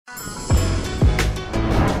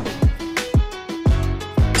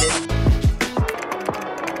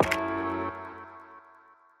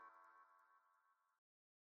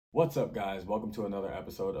What's up, guys? Welcome to another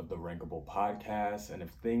episode of the Rankable Podcast. And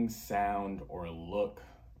if things sound or look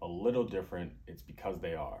a little different, it's because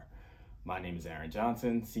they are. My name is Aaron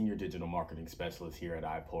Johnson, Senior Digital Marketing Specialist here at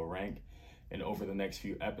iPullRank. And over the next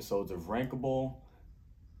few episodes of Rankable,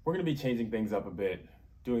 we're going to be changing things up a bit,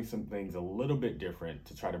 doing some things a little bit different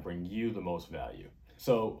to try to bring you the most value.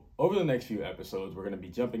 So over the next few episodes, we're going to be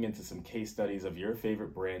jumping into some case studies of your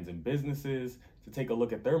favorite brands and businesses to take a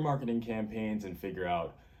look at their marketing campaigns and figure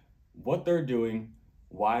out what they're doing,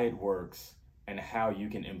 why it works, and how you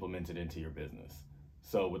can implement it into your business.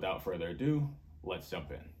 So without further ado, let's jump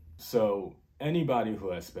in. So anybody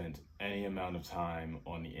who has spent any amount of time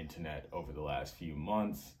on the internet over the last few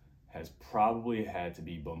months has probably had to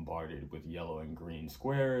be bombarded with yellow and green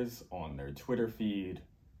squares on their Twitter feed,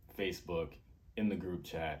 Facebook, in the group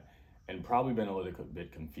chat, and probably been a little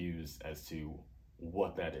bit confused as to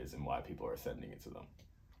what that is and why people are sending it to them.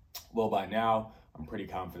 Well, by now, I'm pretty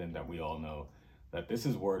confident that we all know that this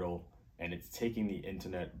is Wordle, and it's taking the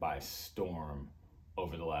internet by storm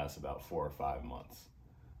over the last about 4 or 5 months.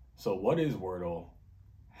 So what is Wordle?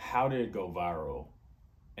 How did it go viral?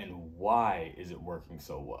 And why is it working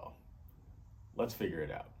so well? Let's figure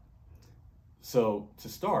it out. So to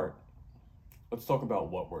start, let's talk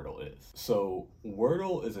about what Wordle is. So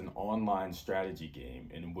Wordle is an online strategy game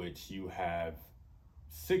in which you have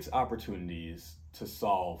 6 opportunities to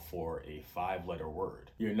solve for a 5-letter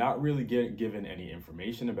word. You're not really given any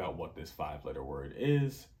information about what this 5-letter word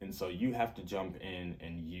is, and so you have to jump in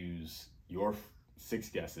and use your 6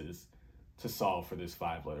 guesses to solve for this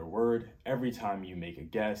 5-letter word. Every time you make a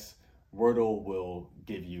guess, Wordle will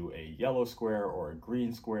give you a yellow square or a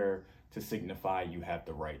green square to signify you have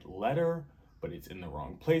the right letter, but it's in the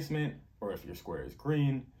wrong placement, or if your square is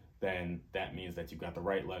green, then that means that you got the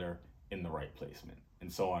right letter in the right placement,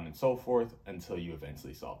 and so on and so forth until you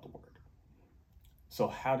eventually solve the word. So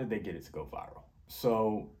how did they get it to go viral?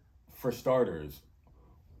 So for starters,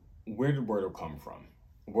 where did Wordle come from?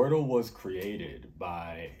 Wordle was created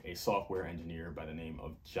by a software engineer by the name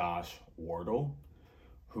of Josh Wardle,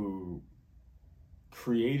 who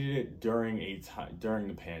created it during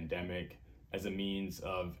the pandemic as a means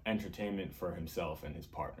of entertainment for himself and his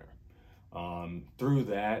partner. Through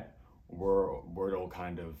that, Wordle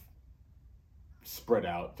kind of spread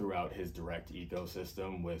out throughout his direct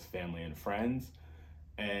ecosystem with family and friends,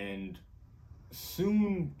 and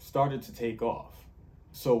soon started to take off.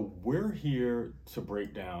 So we're here to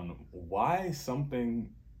break down why something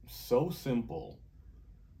so simple,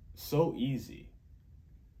 so easy,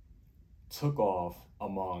 took off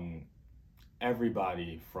among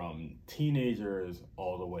everybody from teenagers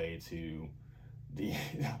all the way to the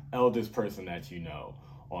eldest person that you know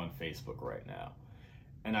on Facebook right now.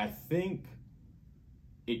 And I think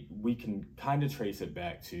we can kind of trace it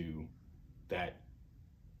back to that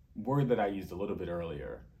word that I used a little bit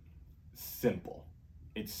earlier, simple.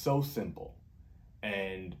 It's so simple.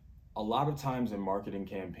 And a lot of times in marketing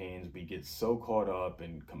campaigns, we get so caught up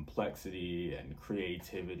in complexity and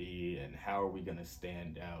creativity and how are we going to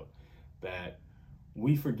stand out that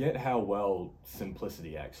we forget how well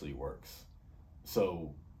simplicity actually works.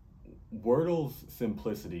 So Wordle's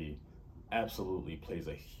simplicity absolutely plays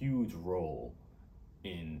a huge role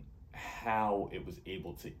in how it was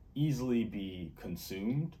able to easily be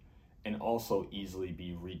consumed and also easily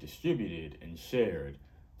be redistributed and shared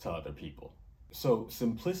to other people. So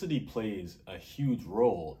simplicity plays a huge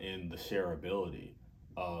role in the shareability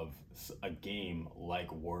of a game like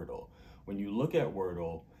Wordle. When you look at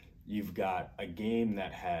Wordle, you've got a game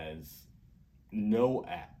that has no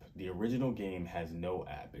app. The original game has no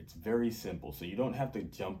app. It's very simple. So you don't have to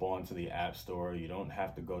jump onto the App Store. You don't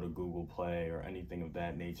have to go to Google Play or anything of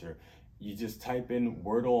that nature. You just type in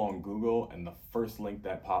Wordle on Google and the first link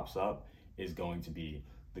that pops up is going to be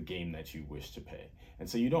the game that you wish to play. And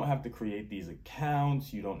so you don't have to create these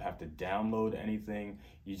accounts. You don't have to download anything.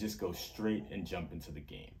 You just go straight and jump into the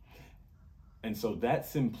game. And so that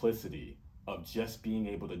simplicity of just being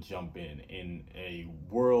able to jump in a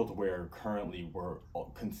world where currently we're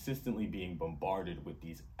consistently being bombarded with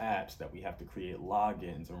these apps that we have to create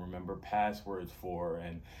logins and remember passwords for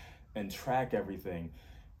and track everything.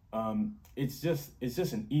 It's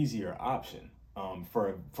just an easier option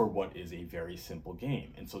for what is a very simple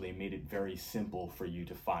game. And so they made it very simple for you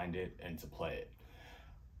to find it and to play it.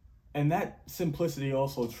 And that simplicity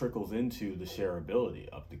also trickles into the shareability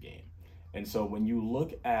of the game. And so when you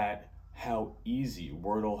look at how easy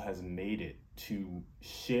Wordle has made it to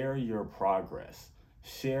share your progress,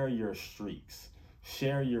 share your streaks,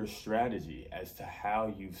 share your strategy as to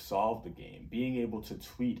how you've solved the game, being able to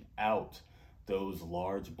tweet out those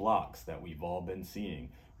large blocks that we've all been seeing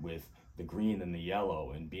with the green and the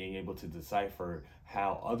yellow, and being able to decipher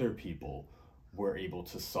how other people were able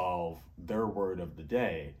to solve their word of the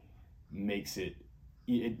day makes it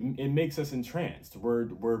makes us entranced.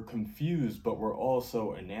 We're confused, but we're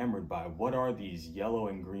also enamored by what are these yellow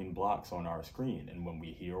and green blocks on our screen. And when we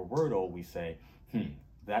hear Wordle, we say,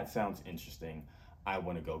 that sounds interesting. I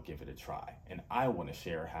want to go give it a try. And I want to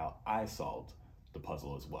share how I solved the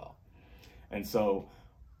puzzle as well. And so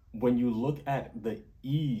when you look at the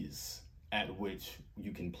ease at which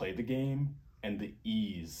you can play the game and the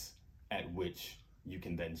ease at which you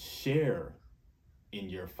can then share in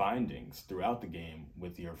your findings throughout the game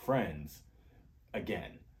with your friends,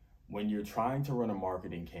 again, when you're trying to run a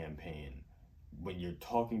marketing campaign, when you're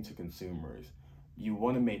talking to consumers, you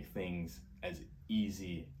want to make things as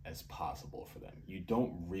easy as possible for them. You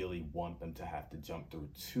don't really want them to have to jump through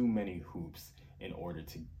too many hoops in order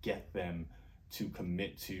to get them to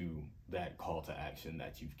commit to that call to action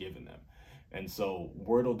that you've given them. And so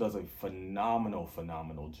Wordle does a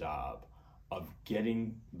phenomenal job of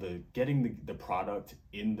getting the product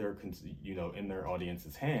in their in their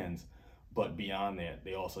audience's hands, but beyond that,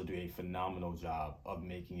 they also do a phenomenal job of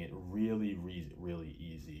making it really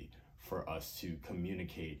easy for us to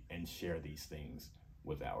communicate and share these things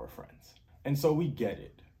with our friends. And so we get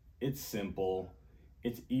it. It's simple,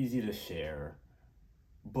 it's easy to share,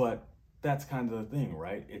 but that's kind of the thing,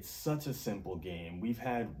 right? It's such a simple game. We've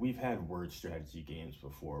had word strategy games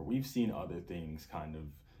before. We've seen other things kind of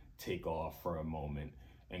take off for a moment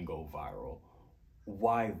and go viral.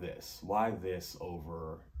 Why this? Why this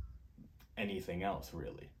over anything else,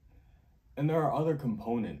 really? And there are other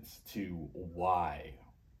components to why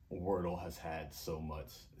Wordle has had so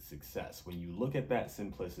much success. When you look at that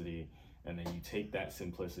simplicity, and then you take that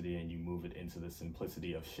simplicity and you move it into the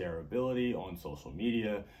simplicity of shareability on social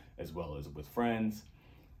media, as well as with friends,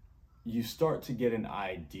 you start to get an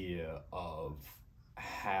idea of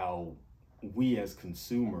how we as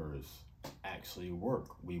consumers actually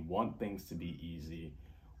work. We want things to be easy.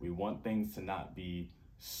 We want things to not be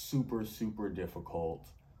super difficult,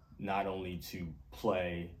 not only to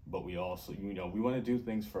play, but we also, we want to do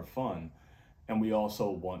things for fun, and we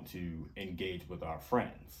also want to engage with our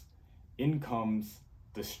friends. In comes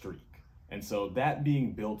the streak. And so that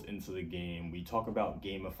being built into the game, we talk about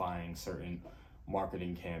gamifying certain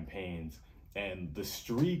marketing campaigns, and the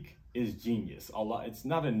streak is genius. It's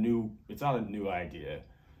not a new idea.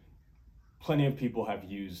 Plenty of people have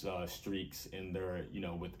used streaks in their,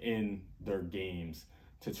 within their games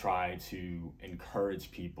to try to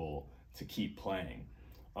encourage people to keep playing.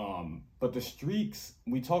 But the streaks,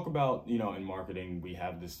 we talk about, in marketing, we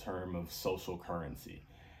have this term of social currency.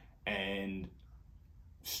 And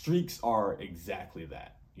streaks are exactly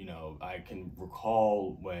that. I can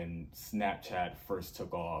recall when Snapchat first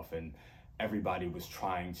took off and everybody was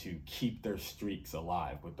trying to keep their streaks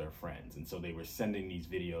alive with their friends. And so they were sending these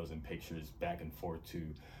videos and pictures back and forth to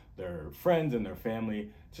their friends and their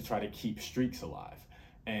family to try to keep streaks alive.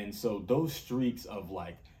 And so those streaks of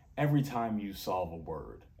like, every time you solve a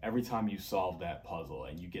word, every time you solve that puzzle,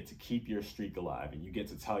 and you get to keep your streak alive, and you get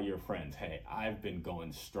to tell your friends, hey, I've been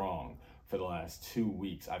going strong for the last 2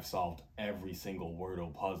 weeks. I've solved every single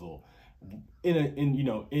Wordle puzzle in an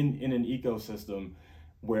ecosystem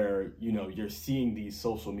where you're seeing these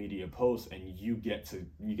social media posts, and you get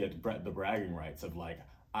the bragging rights of like,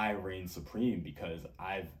 I reign supreme because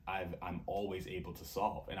I'm always able to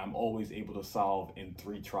solve, and I'm always able to solve in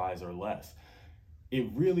 3 tries or less. It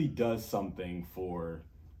really does something for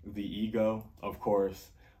the ego, of course,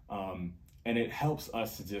 and it helps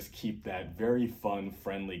us to just keep that very fun,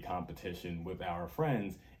 friendly competition with our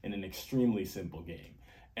friends in an extremely simple game.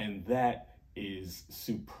 And that is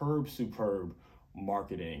superb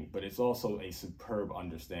marketing, but it's also a superb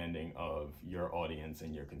understanding of your audience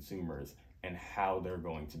and your consumers and how they're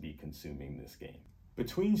going to be consuming this game.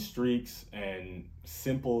 Between streaks and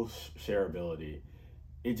simple shareability,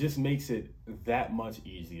 it just makes it that much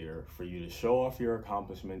easier for you to show off your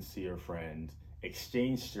accomplishments to your friends,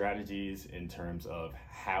 exchange strategies in terms of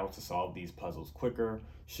how to solve these puzzles quicker,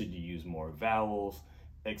 should you use more vowels,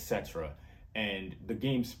 etc. And the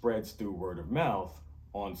game spreads through word of mouth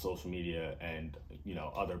on social media and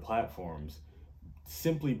other platforms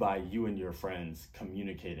simply by you and your friends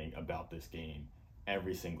communicating about this game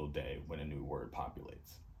every single day when a new word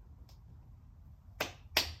populates.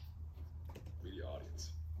 Media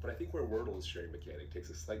audience. But I think where Wordle's sharing mechanic takes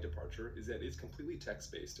a slight departure is that it's completely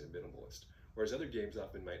text-based and minimalist, whereas other games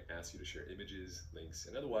often might ask you to share images, links,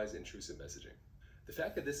 and otherwise intrusive messaging. The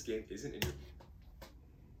fact that this game isn't in your...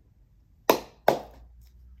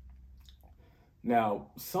 Now,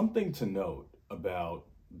 something to note about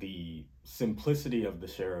the simplicity of the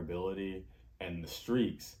shareability and the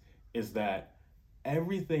streaks is that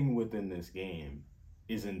everything within this game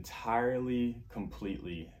is entirely,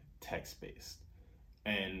 completely text-based.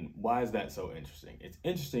 And why is that so interesting? It's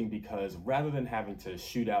interesting because rather than having to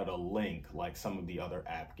shoot out a link like some of the other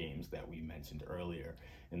app games that we mentioned earlier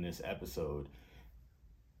in this episode,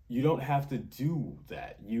 you don't have to do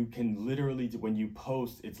that. You can literally, when you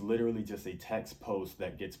post, it's literally just a text post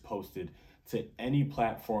that gets posted to any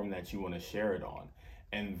platform that you want to share it on.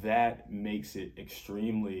 And that makes it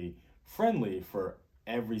extremely friendly for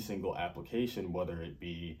every single application, whether it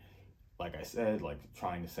be, like I said, like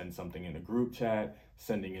trying to send something in a group chat,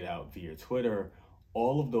 sending it out via Twitter.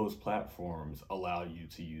 All of those platforms allow you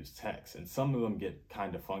to use text, and some of them get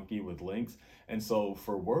kind of funky with links. And so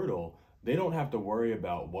for Wordle, they don't have to worry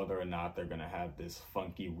about whether or not they're going to have this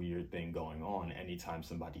funky, weird thing going on anytime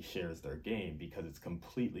somebody shares their game, because it's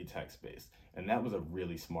completely text-based. And that was a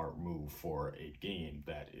really smart move for a game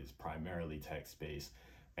that is primarily text-based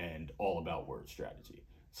and all about word strategy.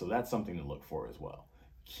 So that's something to look for as well.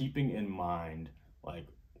 Keeping in mind, like,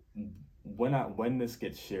 when this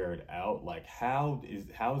gets shared out, like how is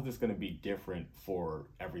this going to be different for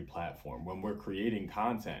every platform? When we're creating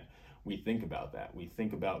content, we think about that. We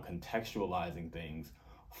think about contextualizing things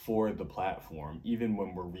for the platform. Even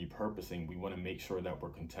when we're repurposing, we want to make sure that we're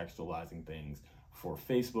contextualizing things for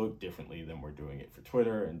Facebook differently than we're doing it for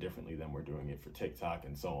Twitter, and differently than we're doing it for TikTok,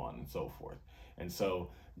 and so on and so forth. And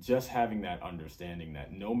so just having that understanding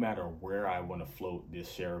that no matter where I want to float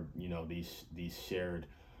this share, these shared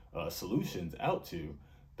solutions out to,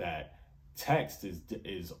 that text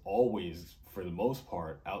is always, for the most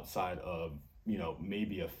part, outside of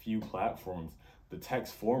maybe a few platforms, the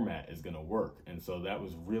text format is going to work. And so that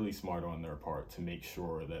was really smart on their part to make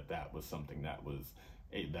sure that that was something that was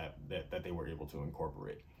that they were able to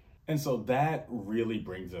incorporate. And so that really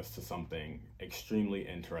brings us to something extremely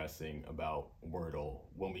interesting about Wordle.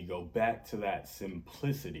 When we go back to that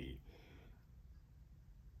simplicity,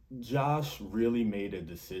 Josh really made a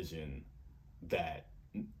decision that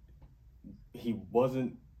he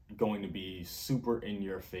wasn't going to be super in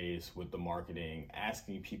your face with the marketing,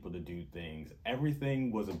 asking people to do things.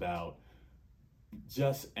 Everything was about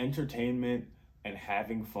just entertainment and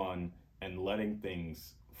having fun and letting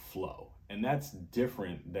things flow. And that's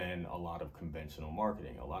different than a lot of conventional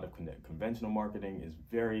marketing. A lot of conventional marketing is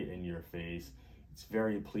very in your face. It's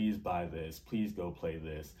very, please buy this, please go play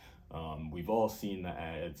this. We've all seen the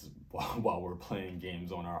ads while we're playing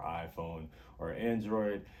games on our iPhone or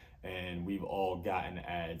Android, and we've all gotten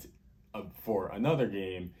ads for another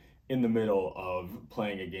game in the middle of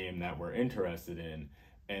playing a game that we're interested in,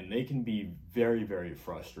 and they can be very, very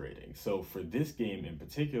frustrating. So for this game in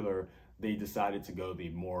particular, they decided to go the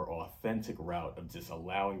more authentic route of just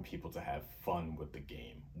allowing people to have fun with the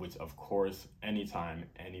game, which of course, anytime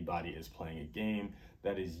anybody is playing a game,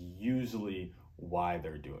 that is usually why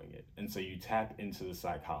they're doing it. And so you tap into the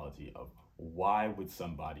psychology of why would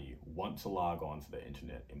somebody want to log on to the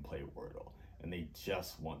internet and play Wordle? And they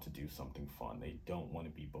just want to do something fun. They don't want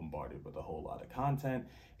to be bombarded with a whole lot of content.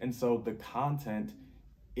 And so the content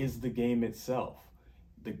is the game itself.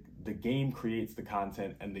 The game creates the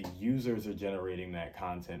content, and the users are generating that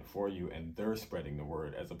content for you, and they're spreading the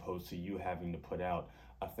word, as opposed to you having to put out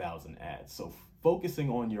 1,000 ads. So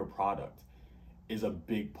focusing on your product is a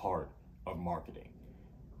big part of marketing.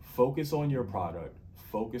 Focus on your product,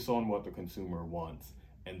 focus on what the consumer wants,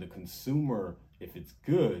 and the consumer, if it's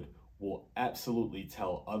good, will absolutely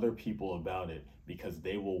tell other people about it, because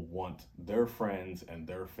they will want their friends and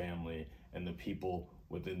their family and the people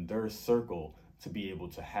within their circle to be able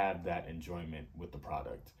to have that enjoyment with the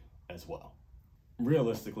product as well.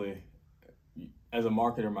 Realistically, as a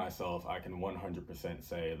marketer myself, I can 100%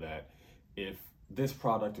 say that if this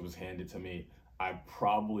product was handed to me, I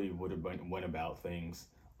probably would have went about things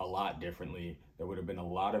a lot differently. There would have been a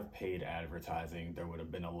lot of paid advertising. There would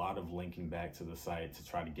have been a lot of linking back to the site to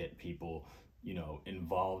try to get people,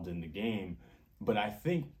 involved in the game. But I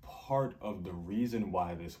think part of the reason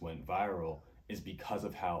why this went viral is because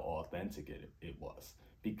of how authentic it was,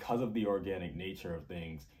 because of the organic nature of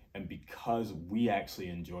things, and because we actually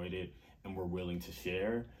enjoyed it and were willing to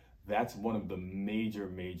share. That's one of the major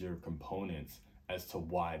components as to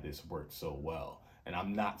why this worked so well. And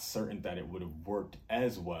I'm not certain that it would have worked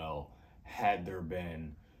as well had there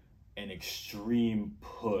been an extreme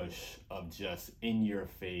push of just in your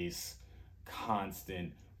face,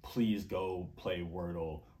 constant, please go play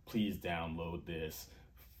Wordle, please download this,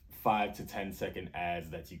 5 to 10 second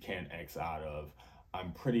ads that you can't X out of.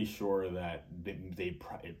 I'm pretty sure that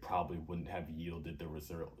it probably wouldn't have yielded the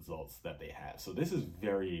results that they have. So this is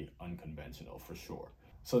very unconventional for sure.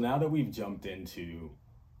 So now that we've jumped into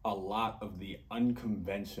a lot of the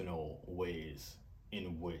unconventional ways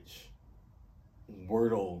in which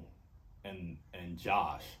Wordle and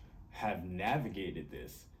Josh have navigated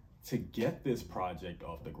this to get this project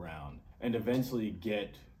off the ground and eventually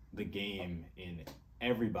get the game in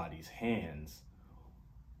everybody's hands,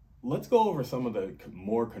 let's go over some of the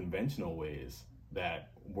more conventional ways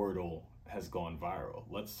that Wordle has gone viral.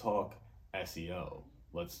 Let's talk SEO.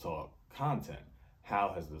 Let's talk content.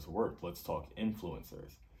 How has this worked? Let's talk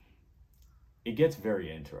influencers. It gets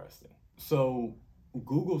very interesting. So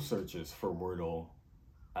Google searches for Wordle,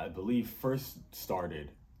 I believe, first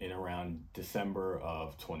started in around December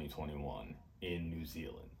of 2021 in New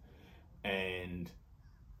Zealand. And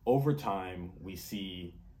over time, we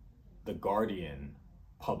see The Guardian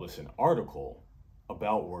publish an article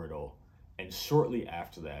about Wordle, and shortly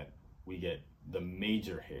after that, we get the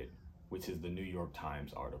major hit, which is the New York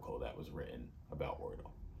Times article that was written about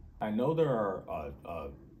Wordle. I know there are a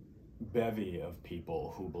bevy of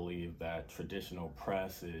people who believe that traditional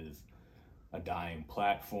press is a dying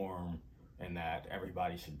platform and that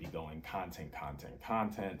everybody should be going content,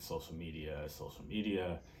 social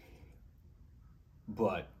media.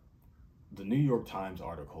 But the New York Times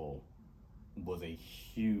article was a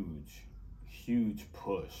huge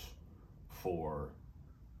push for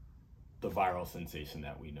the viral sensation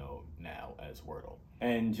that we know now as Wordle.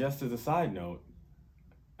 And just as a side note,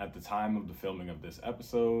 at the time of the filming of this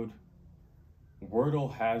episode,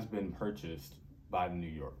 Wordle has been purchased by the New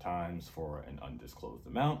York Times for an undisclosed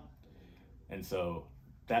amount. And so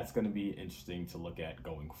that's going to be interesting to look at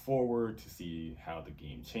going forward, to see how the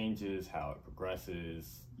game changes, how it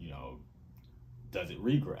progresses, does it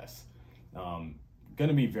regress? Going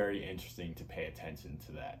to be very interesting to pay attention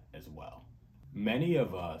to that as well. Many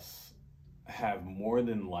of us have more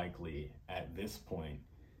than likely at this point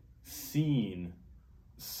seen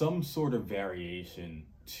some sort of variation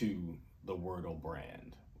to the Wordle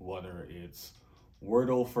brand, whether it's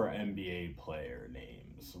Wordle for NBA player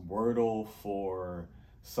names, Wordle for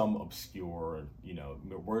some obscure,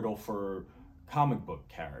 Wordle for comic book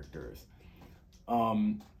characters.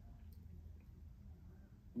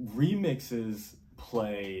 Remixes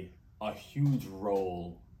play a huge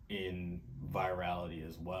role in virality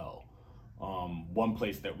as well. One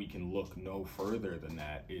place that we can look no further than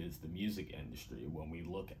that is the music industry. When we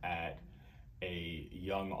look at a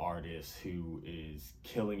young artist who is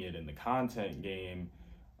killing it in the content game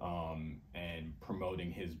and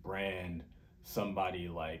promoting his brand, somebody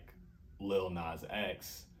like Lil Nas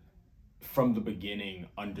X, from the beginning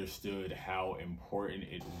understood how important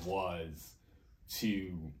it was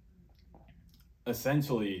to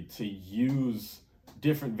essentially to use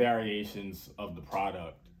different variations of the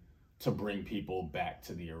product to bring people back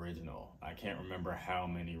to the original. I can't remember how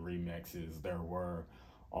many remixes there were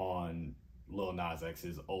on Lil Nas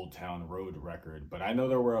X's Old Town Road record, but I know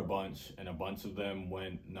there were a bunch, and a bunch of them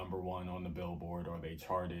went #1 on the Billboard, or they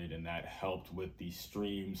charted, and that helped with the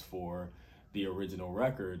streams for the original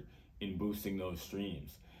record in boosting those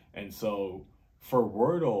streams. And so for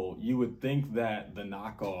Wordle, you would think that the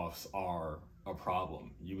knockoffs are a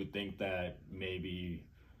problem. You would think that maybe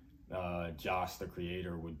Josh, the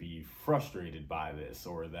creator, would be frustrated by this,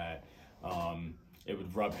 or that it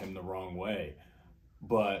would rub him the wrong way.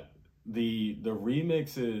 But the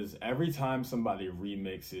remixes, every time somebody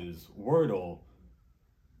remixes Wordle,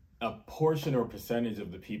 a portion or percentage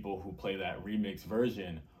of the people who play that remix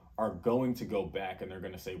version are going to go back and they're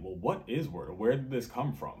going to say, well, what is Wordle? Where did this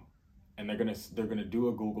come from? And they're going to do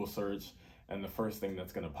a Google search, and the first thing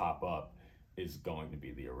that's going to pop up is going to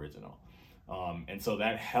be the original. And so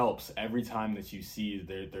that helps every time that you see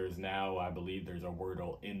there's now, I believe there's a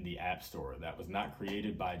Wordle in the App Store that was not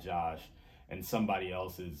created by Josh, and somebody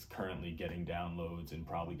else is currently getting downloads and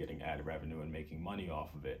probably getting ad revenue and making money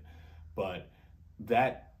off of it. But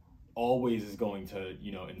that always is going to,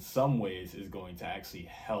 in some ways is going to actually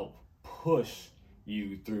help push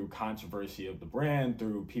you through controversy of the brand,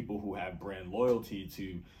 through people who have brand loyalty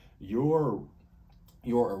to your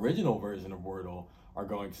original version of Wordle are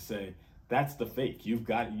going to say, that's the fake. You've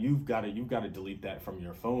got to delete that from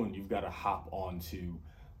your phone. You've got to hop onto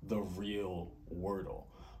the real Wordle.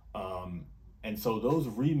 And so those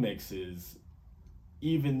remixes,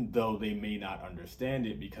 even though they may not understand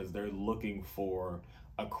it because they're looking for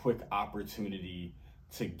a quick opportunity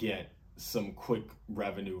to get some quick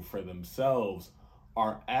revenue for themselves,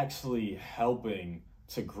 are actually helping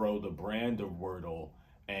to grow the brand of Wordle,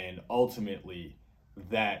 and ultimately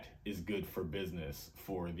that is good for business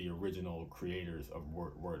for the original creators of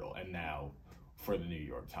Wordle, and now for the New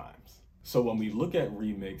York Times. So when we look at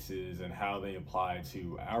remixes and how they apply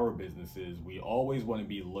to our businesses, we always want to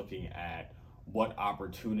be looking at what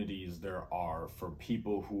opportunities there are for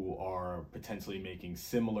people who are potentially making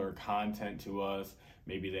similar content to us.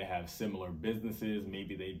 Maybe they have similar businesses,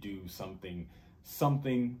 maybe they do something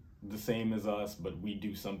the same as us, but we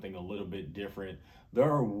do something a little bit different. There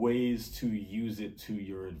are ways to use it to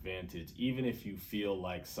your advantage, even if you feel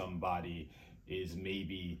like somebody is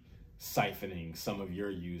maybe siphoning some of your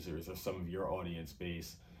users or some of your audience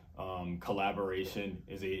base. Collaboration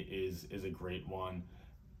is a great one.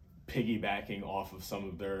 Piggybacking off of some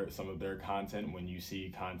of their content when you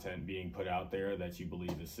see content being put out there that you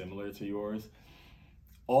believe is similar to yours.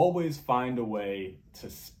 Always find a way to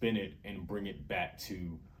spin it and bring it back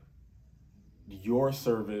to your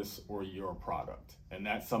service or your product. And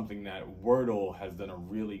that's something that Wordle has done a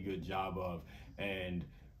really good job of, and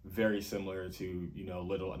very similar to,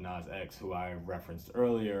 Little Nas X, who I referenced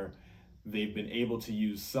earlier. They've been able to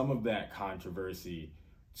use some of that controversy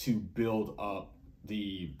to build up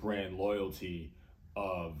the brand loyalty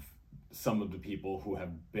of some of the people who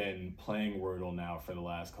have been playing Wordle now for the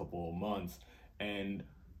last couple of months. And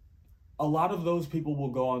a lot of those people will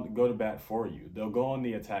go to bat for you. They'll go on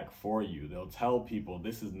the attack for you. They'll tell people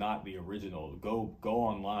this is not the original. Go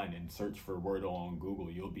online and search for Wordle on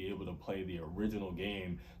Google. You'll be able to play the original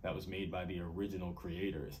game that was made by the original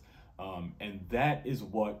creators. And that is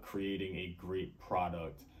what creating a great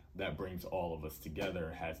product that brings all of us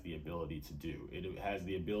together has the ability to do. It has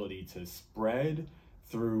the ability to spread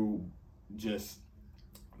through just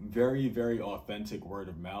very, very authentic word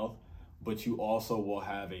of mouth, but you also will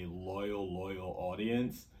have a loyal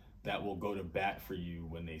audience that will go to bat for you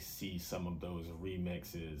when they see some of those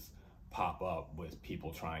remixes pop up with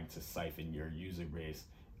people trying to siphon your user base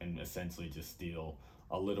and essentially just steal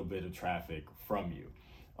a little bit of traffic from you.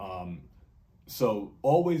 So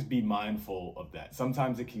always be mindful of that.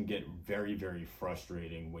 Sometimes it can get very, very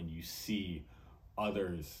frustrating when you see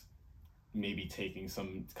others maybe taking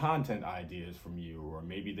some content ideas from you, or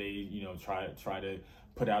maybe they, try to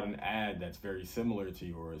put out an ad that's very similar to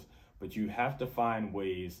yours, but you have to find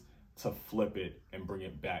ways to flip it and bring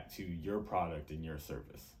it back to your product and your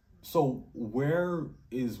service. So where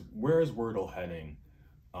is Wordle heading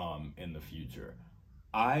in the future?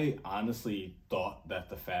 I honestly thought that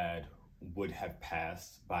the fad would have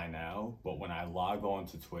passed by now, but when I log on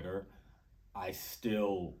to Twitter, I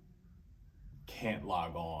still can't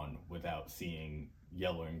log on without seeing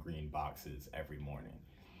yellow and green boxes every morning.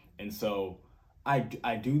 And so I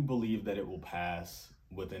do believe that it will pass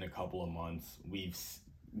within a couple of months.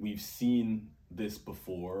 We've seen this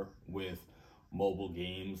before with mobile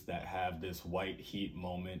games that have this white heat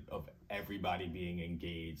moment of everybody being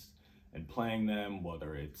engaged and playing them,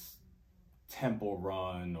 whether it's Temple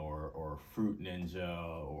Run or Fruit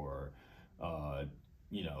Ninja or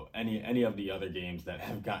any of the other games that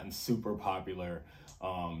have gotten super popular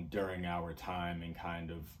during our time and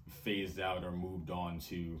kind of phased out or moved on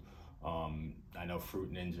to I know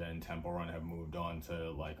Fruit Ninja and Temple Run have moved on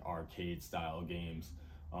to like arcade style games,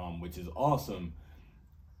 which is awesome.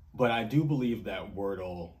 But I do believe that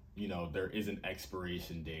Wordle, there is an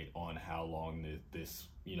expiration date on how long this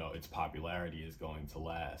its popularity is going to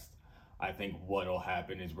last. I think what'll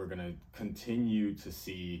happen is we're going to continue to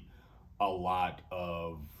see a lot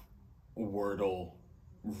of Wordle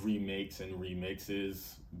remakes and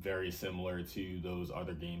remixes, very similar to those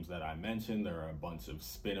other games that I mentioned. There are a bunch of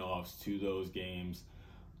spin-offs to those games.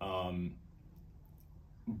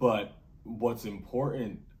 But what's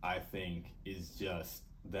important, I think, is just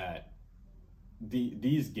that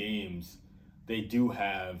these games, they do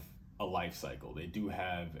have a life cycle. They do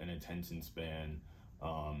have an attention span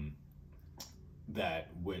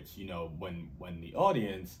when the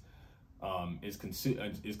audience is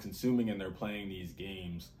consuming and they're playing these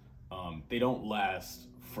games, they don't last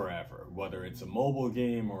forever. Whether it's a mobile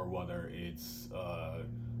game or whether it's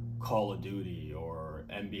Call of Duty or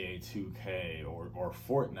NBA 2K or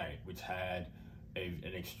Fortnite, which had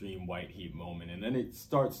an extreme white heat moment, and then it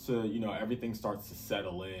starts to everything starts to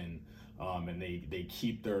settle in. And they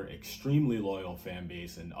keep their extremely loyal fan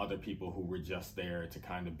base, and other people who were just there to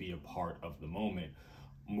kind of be a part of the moment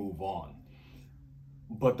move on.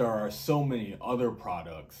 But there are so many other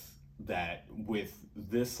products that with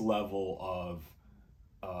this level of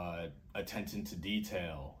attention to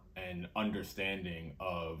detail and understanding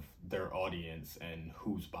of their audience and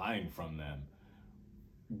who's buying from them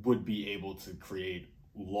would be able to create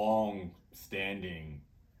long-standing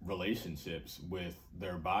relationships with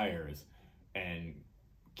their buyers and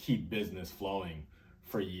keep business flowing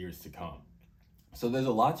for years to come. So there's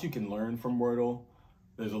a lot you can learn from Wordle.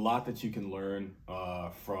 There's a lot that you can learn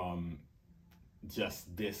from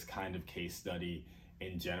just this kind of case study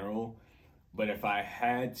in general. But if I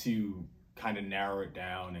had to kind of narrow it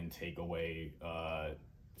down and take away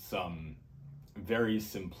some very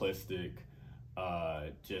simplistic,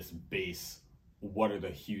 just base, what are the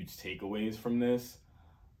huge takeaways from this?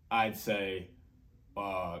 I'd say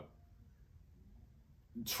try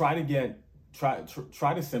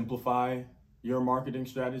to simplify your marketing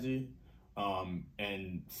strategy,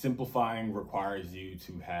 and simplifying requires you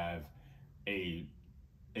to have a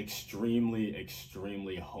extremely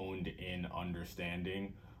honed in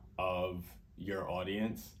understanding of your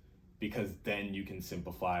audience, because then you can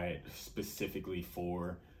simplify it specifically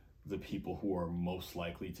for the people who are most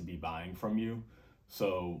likely to be buying from you.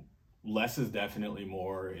 So less is definitely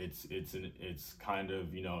more. It's kind of,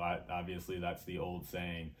 obviously that's the old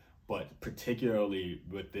saying, but particularly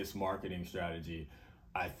with this marketing strategy,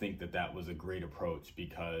 I think that was a great approach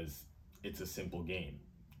because it's a simple game.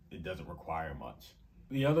 It doesn't require much.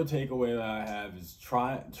 The other takeaway that I have is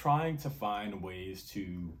trying to find ways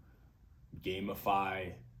to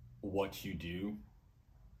gamify what you do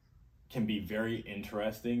can be very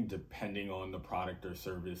interesting depending on the product or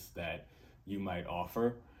service that you might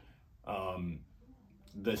offer.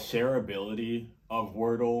 The shareability of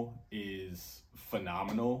Wordle is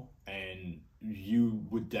phenomenal, and you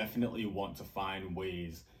would definitely want to find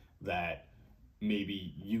ways that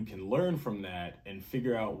maybe you can learn from that and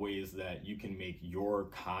figure out ways that you can make your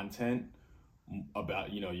content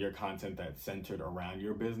about, your content that's centered around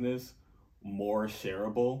your business more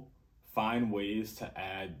shareable. Find ways to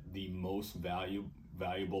add the most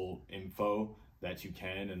valuable info that you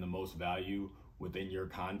can and the most value within your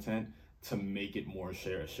content to make it more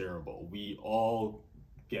shareable. We all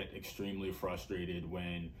get extremely frustrated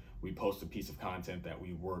when we post a piece of content that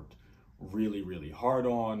we worked really hard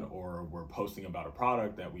on, or we're posting about a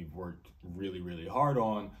product that we've worked really hard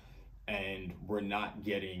on, and we're not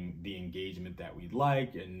getting the engagement that we'd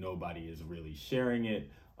like, and nobody is really sharing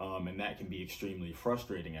it. And that can be extremely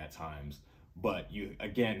frustrating at times. But you,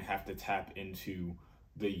 again, have to tap into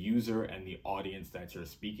the user and the audience that you're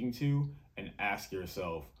speaking to and ask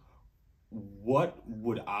yourself, what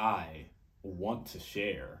would I want to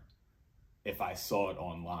share if I saw it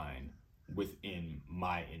online within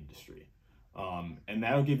my industry? And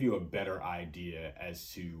that'll give you a better idea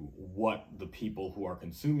as to what the people who are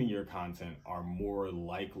consuming your content are more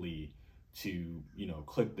likely to,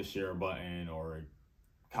 click the share button or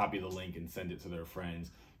copy the link and send it to their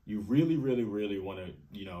friends. You really want to,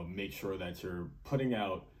 make sure that you're putting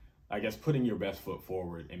your best foot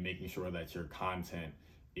forward and making sure that your content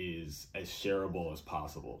is as shareable as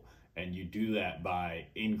possible. And you do that by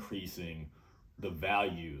increasing the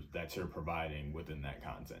value that you're providing within that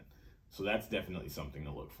content. So that's definitely something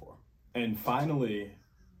to look for. And finally,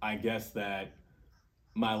 I guess that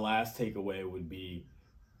my last takeaway would be,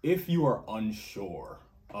 if you are unsure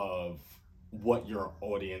of what your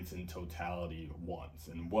audience in totality wants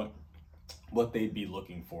and what they'd be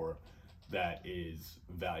looking for that is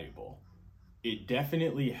valuable, it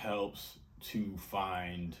definitely helps to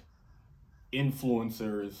find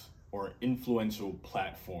influencers or influential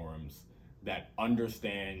platforms that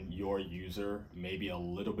understand your user maybe a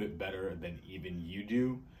little bit better than even you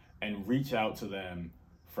do, and reach out to them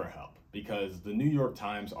for help, because the New York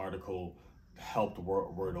Times article helped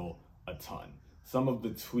Wordle a ton. Some of the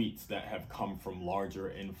tweets that have come from larger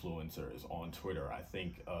influencers on Twitter, I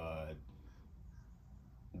think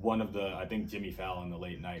Jimmy Fallon, the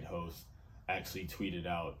late night host, actually tweeted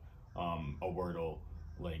out a Wordle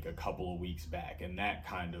like a couple of weeks back, and that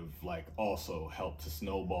kind of also helped to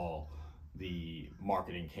snowball the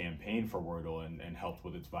marketing campaign for Wordle and helped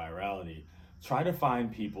with its virality. Try to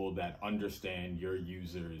find people that understand your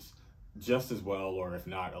users just as well, or if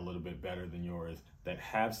not a little bit better than yours, that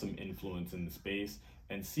have some influence in the space,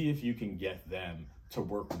 and see if you can get them to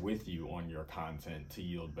work with you on your content to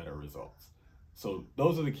yield better results. So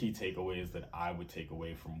those are the key takeaways that I would take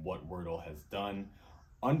away from what Wordle has done.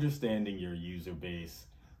 Understanding your user base,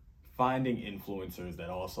 finding influencers that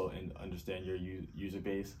also understand your user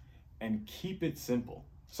base, and keep it simple.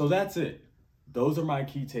 So that's it. Those are my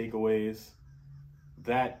key takeaways.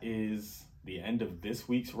 That is the end of this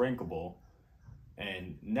week's Rankable.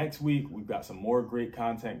 And next week, we've got some more great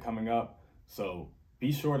content coming up. So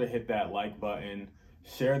be sure to hit that like button,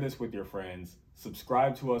 share this with your friends,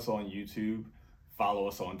 subscribe to us on YouTube, follow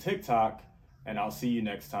us on TikTok, and I'll see you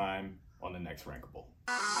next time on the next Rankable.